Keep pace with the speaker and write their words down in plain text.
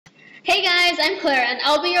Hey guys, I'm Claire and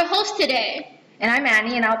I'll be your host today. And I'm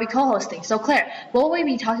Annie and I'll be co-hosting. So Claire, what will we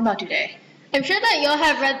be talking about today? I'm sure that you'll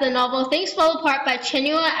have read the novel Things Fall Apart by Chen.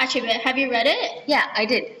 Have you read it? Yeah, I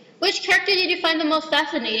did. Which character did you find the most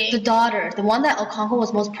fascinating? The daughter, the one that Okonkwo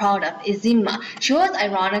was most proud of, Ezinma. She was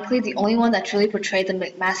ironically the only one that truly portrayed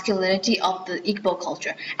the masculinity of the Igbo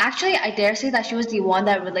culture. Actually, I dare say that she was the one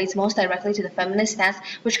that relates most directly to the feminist stance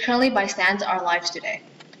which currently bystands our lives today.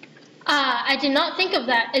 I did not think of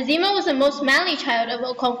that. Ezinma was the most manly child of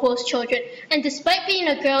Okonkwo's children, and despite being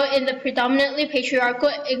a girl in the predominantly patriarchal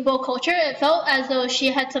Igbo culture, it felt as though she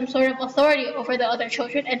had some sort of authority over the other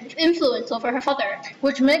children and influence over her father.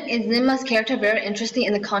 Which made Ezinma's character very interesting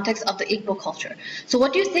in the context of the Igbo culture. So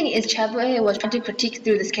what do you think Chebe was trying to critique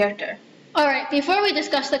through this character? Alright, before we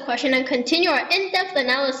discuss the question and continue our in-depth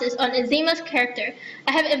analysis on Ezinma's character,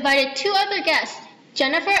 I have invited two other guests,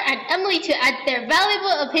 Jennifer and Emily, to add their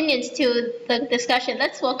valuable opinions to the discussion.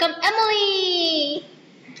 Let's welcome Emily!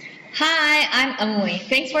 Hi, I'm Emily.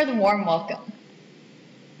 Thanks for the warm welcome.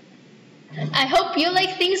 I hope you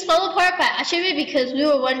like Things Fall Apart by Achebe because we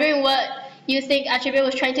were wondering what you think Achebe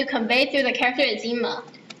was trying to convey through the character Ezinma.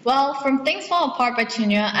 Well, from Things Fall Apart by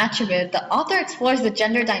Chinua Achebe, the author explores the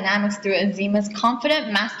gender dynamics through Ezima's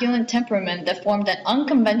confident masculine temperament that formed an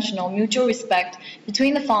unconventional mutual respect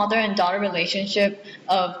between the father and daughter relationship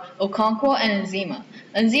of Okonkwo and Ezinma.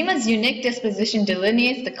 Ezima's unique disposition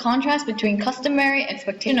delineates the contrast between customary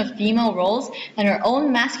expectation of female roles and her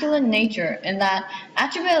own masculine nature, in that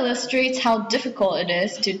Achebe illustrates how difficult it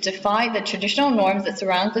is to defy the traditional norms that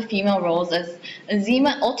surround the female roles as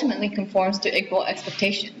Ezinma ultimately conforms to Igbo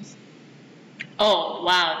expectations. Oh,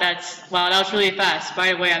 wow, that was really fast.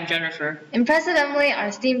 By the way, I'm Jennifer. Impressive, Emily, our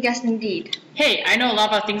esteemed guest indeed. Hey, I know a lot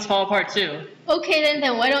about Things Fall Apart too. Okay,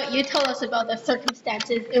 then why don't you tell us about the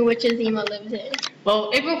circumstances in which Ezinma lives in?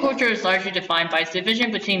 Well, Igbo culture is largely defined by its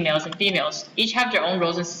division between males and females. Each have their own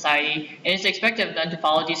roles in society, and it's expected of them to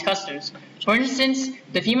follow these customs. For instance,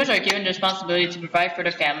 the females are given the responsibility to provide for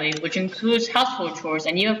the family, which includes household chores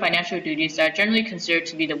and even financial duties that are generally considered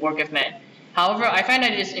to be the work of men. However, I find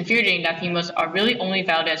that it is infuriating that females are really only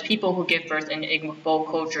valued as people who give birth in Igbo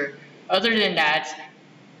culture. Other than that,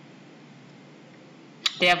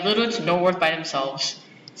 they have little to no worth by themselves.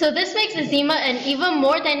 So this makes Ezinma an even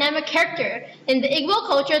more dynamic character. In the Igbo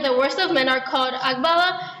culture, the worst of men are called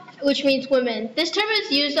agbala, which means women. This term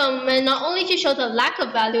is used on men not only to show the lack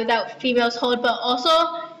of value that females hold, but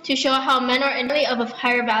also to show how men are inherently of a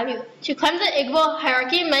higher value. To climb the Igbo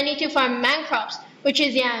hierarchy, men need to farm man crops, which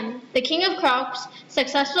is yam, the king of crops,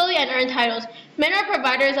 successfully and earn titles. Men are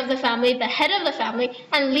providers of the family, the head of the family,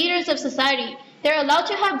 and leaders of society. They're allowed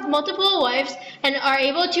to have multiple wives and are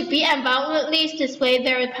able to beat and violently display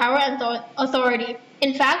their power and authority.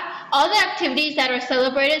 In fact, all the activities that are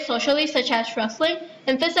celebrated socially, such as wrestling,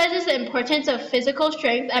 emphasizes the importance of physical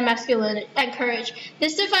strength and masculinity and courage.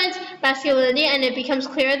 This defines masculinity, and it becomes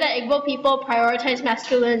clear that Igbo people prioritize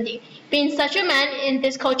masculinity. Being such a man in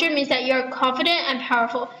this culture means that you are confident and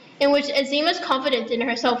powerful, in which Ezima's confidence in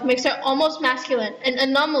herself makes her almost masculine, an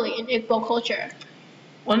anomaly in Igbo culture.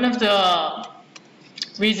 One of the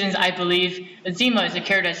reasons I believe Ezinma is a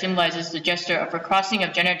character that symbolizes the gesture of a crossing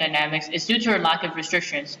of gender dynamics is due to her lack of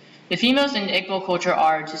restrictions. The females in Igbo culture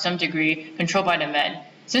are, to some degree, controlled by the men.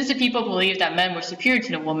 Since the people believed that men were superior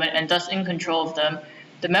to the women and thus in control of them,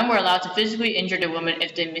 the men were allowed to physically injure the women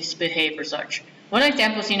if they misbehaved or such. One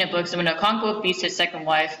example seen in books is when Okonkwo beats his second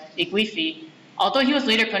wife, Igwifi. Although he was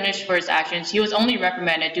later punished for his actions, he was only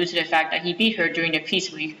reprimanded due to the fact that he beat her during the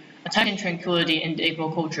Peace Week, a time of tranquility in the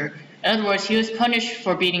Igbo culture. In other words, he was punished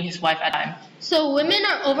for beating his wife at the time. So women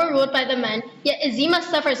are overruled by the men, yet Ezinma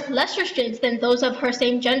suffers less restraints than those of her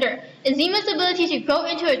same gender. Ezima's ability to grow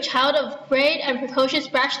into a child of great and precocious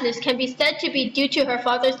brashness can be said to be due to her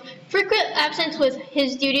father's frequent absence with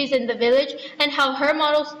his duties in the village and how her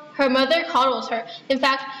mother coddles her. In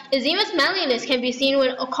fact, Ezima's manliness can be seen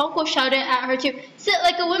when Okonkwo shouted at her to sit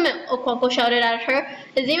like a woman. Okonkwo shouted at her.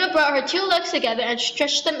 Ezima brought her two legs together and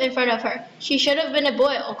stretched them in front of her. She should have been a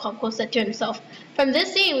boy, Okonkwo said to himself. From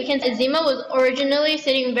this scene, we can see Ezinma was originally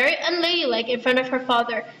sitting very unladylike in front of her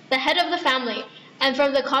father, the head of the family. And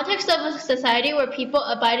from the context of a society where people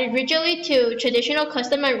abided rigidly to traditional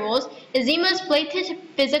custom and rules, Ezima's blatant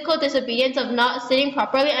physical disobedience of not sitting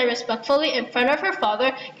properly and respectfully in front of her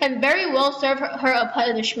father can very well serve her a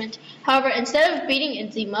punishment. However, instead of beating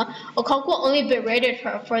Ezinma, Okonkwo only berated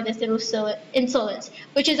her for this insolence,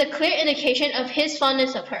 which is a clear indication of his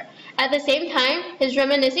fondness of her. At the same time, his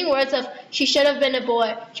reminiscing words of "she should have been a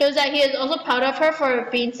boy" shows that he is also proud of her for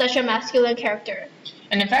being such a masculine character.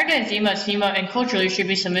 And the fact that Ezinma is female and culturally should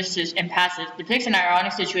be submissive and passive depicts an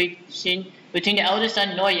ironic situation between the eldest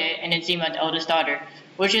son Noye and Ezinma, the eldest daughter,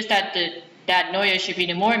 which is that Noye should be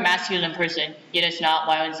the more masculine person, yet is not,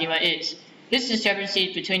 while Ezinma is. This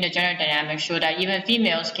discrepancy between the gender dynamics show that even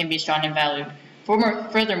females can be strong and valued.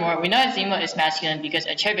 Furthermore, we know Ezinma is masculine because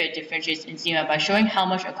Achebe differentiates Ezinma by showing how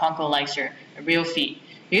much Okonkwo likes her, a real feat.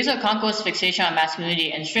 Because of Okonkwo's fixation on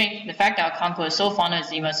masculinity and strength, the fact that Okonkwo is so fond of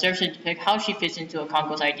Ezinma serves to depict how she fits into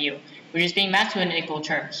Okonkwo's ideal, which is being masculine in equal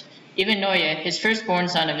terms. Even Noye, his firstborn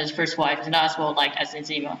son of his first wife, is not as well liked as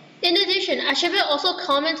Ezinma. In addition, Achebe also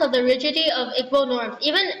comments on the rigidity of Igbo norms.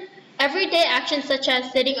 Even everyday actions such as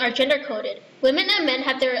sitting are gender-coded. Women and men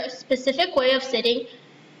have their specific way of sitting,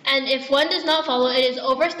 and if one does not follow, it is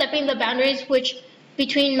overstepping the boundaries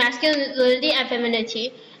between masculinity and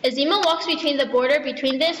femininity. Ezinma walks between the border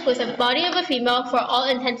between this with the body of a female for all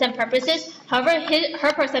intents and purposes. However,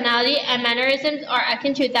 her personality and mannerisms are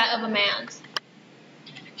akin to that of a man's.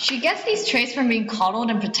 She gets these traits from being coddled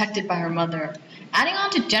and protected by her mother. Adding on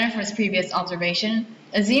to Jennifer's previous observation,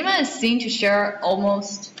 Ezinma is seen to share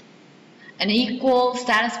almost an equal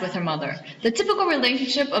status with her mother. The typical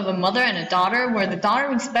relationship of a mother and a daughter, where the daughter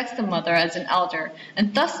respects the mother as an elder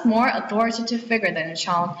and thus more authoritative figure than a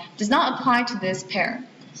child, does not apply to this pair.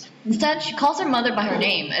 Instead, she calls her mother by her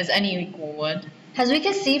name, as any equal would. As we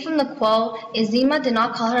can see from the quote, Ezinma did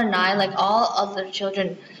not call her Nai like all other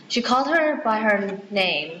children. She called her by her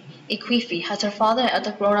name, Ikwifi, as her father and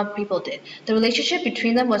other grown-up people did. The relationship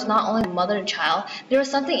between them was not only mother and child, there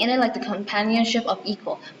was something in it like the companionship of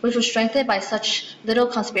equal, which was strengthened by such little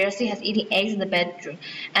conspiracy as eating eggs in the bedroom.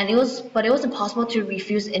 But it was impossible to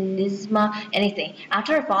refuse Ezinma anything.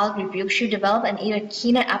 After her father's rebuke, she developed an even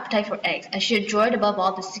keener appetite for eggs, and she enjoyed above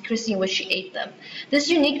all the secrecy in which she ate them. This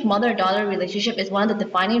unique mother-daughter relationship is one of the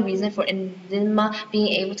defining reasons for Ezinma being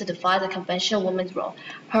able to defy the conventional woman's role.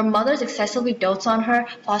 Her mother excessively dotes on her,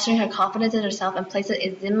 fostering her confidence in herself, and places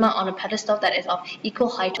Ezinma on a pedestal that is of equal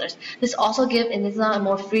height to others. This also gives Ezinma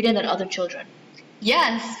more freedom than other children.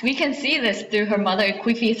 Yes, we can see this through her mother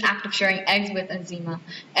Ikwifi's act of sharing eggs with Ezinma.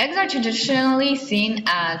 Eggs are traditionally seen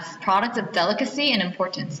as products of delicacy and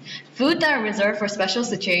importance, food that are reserved for special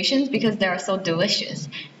situations because they are so delicious.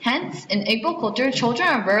 Hence, in Igbo culture, children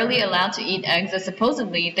are rarely allowed to eat eggs as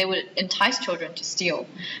supposedly they would entice children to steal.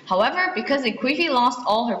 However, because Ikwifi lost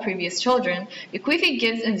all her previous children, Ikwifi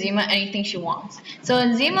gives Ezinma anything she wants. So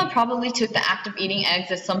Ezinma probably took the act of eating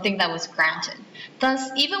eggs as something that was granted. Thus,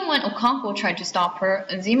 even when Okonkwo tried to stop her,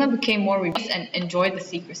 Ezinma became more rebellious and enjoyed the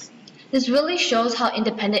secrecy. This really shows how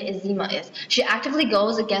independent Ezinma is. She actively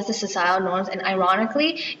goes against the societal norms, and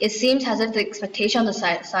ironically, it seems as if the expectation of the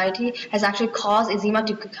society has actually caused Ezinma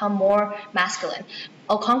to become more masculine.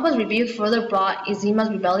 Okonkwo's rebuke further brought Ezinma's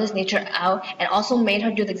rebellious nature out and also made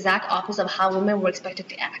her do the exact opposite of how women were expected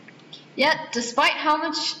to act. Yet, despite how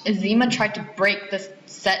much Ezinma tried to break the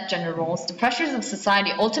set gender roles, the pressures of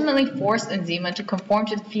society ultimately forced Ezinma to conform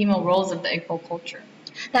to the female roles of the Igbo culture.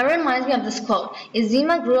 That reminds me of this quote.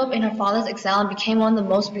 Ezinma grew up in her father's exile and became one of the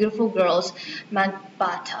most beautiful girls,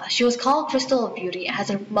 Manbata. She was called Crystal of Beauty, as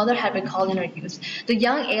her mother had been called in her youth. The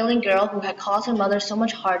young ailing girl who had caused her mother so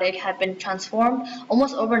much heartache had been transformed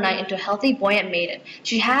almost overnight into a healthy, buoyant maiden.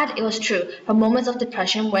 She had, it was true, her moments of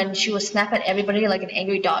depression when she would snap at everybody like an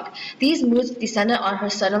angry dog. These moods descended on her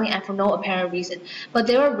suddenly and for no apparent reason. But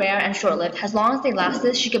they were rare and short-lived. As long as they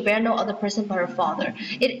lasted, she could bear no other person but her father.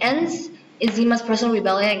 It ends Ezima's personal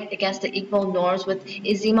rebellion against the Igbo norms, with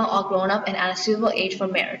Ezinma all grown up and at a suitable age for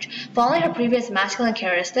marriage. Following her previous masculine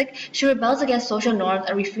characteristic, she rebels against social norms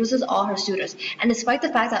and refuses all her suitors. And despite the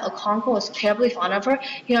fact that Okonkwo was terribly fond of her,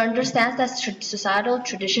 he understands that societal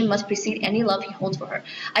tradition must precede any love he holds for her.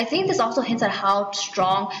 I think this also hints at how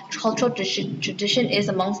strong cultural tradition is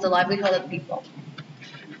amongst the livelihood of the people.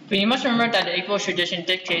 But you must remember that the Igbo tradition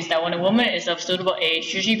dictates that when a woman is of suitable age,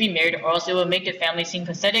 she should be married, or else it will make the family seem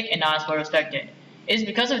pathetic and not as well respected. It is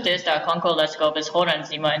because of this that Okonkwo lets go of his hold on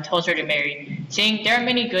Ezinma and tells her to marry, saying, "There are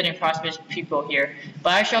many good and prosperous people here,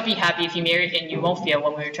 but I shall be happy if you marry and you won't fear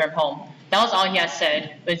when we return home." That was all he had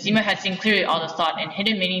said, but Ezinma had seen clearly all the thought and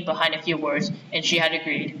hidden meaning behind a few words, and she had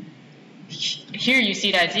agreed. Here you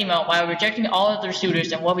see that Ezinma, while rejecting all other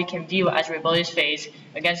suitors in what we can view as a rebellious phase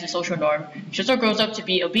against the social norm, she also grows up to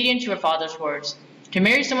be obedient to her father's words. To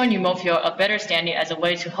marry someone you won't feel a better standing as a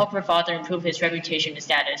way to help her father improve his reputation and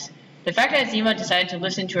status. The fact that Ezinma decided to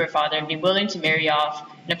listen to her father and be willing to marry off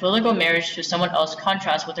in a political marriage to someone else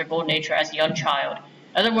contrasts with her bold nature as a young child.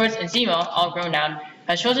 In other words, Ezinma, all grown now,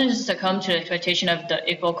 has chosen to succumb to the expectation of the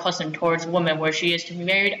Igbo custom towards women where she is to be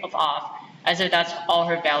married off, as if that's all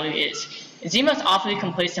her value is. Ezinma is awfully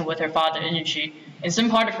complacent with her father, isn't she? In some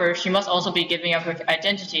part of her, she must also be giving up her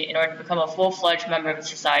identity in order to become a full-fledged member of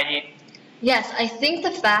society. Yes, I think the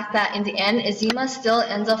fact that in the end, Ezinma still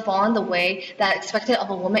ends up following the way that expected of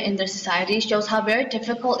a woman in their society shows how very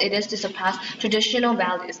difficult it is to surpass traditional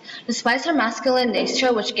values. Despite her masculine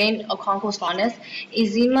nature, which gained Okonkwo's fondness,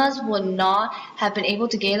 Ezima's would not have been able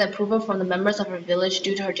to gain approval from the members of her village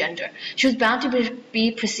due to her gender. She was bound to be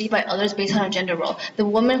perceived by others based on her gender role, the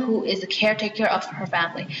woman who is the caretaker of her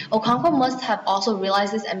family. Okonkwo must have also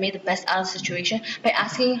realized this and made the best out of the situation by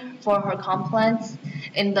asking for her compliance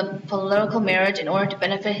in the political marriage in order to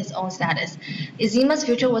benefit his own status. Ezima's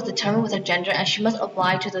future was determined with her gender, and she must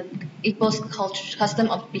oblige to the equal custom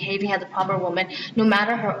of behaving as a proper woman, no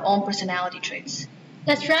matter her own personality traits.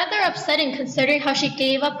 That's rather upsetting considering how she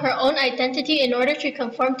gave up her own identity in order to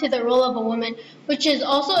conform to the role of a woman, which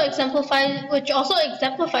also exemplifies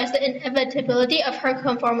the inevitability of her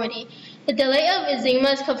conformity. The delay of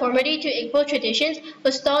Ezima's conformity to Igbo traditions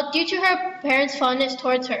was stalled due to her parents' fondness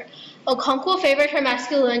towards her. Okonkwo favored her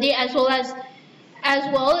masculinity as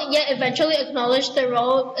well, yet eventually acknowledged the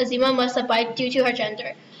role Ezinma must abide due to her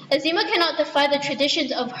gender. Ezinma cannot defy the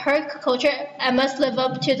traditions of her culture and must live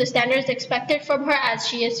up to the standards expected from her as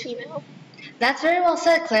she is female. That's very well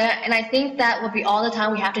said, Claire, and I think that will be all the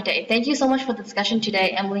time we have today. Thank you so much for the discussion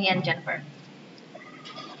today, Emily and Jennifer.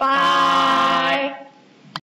 Bye.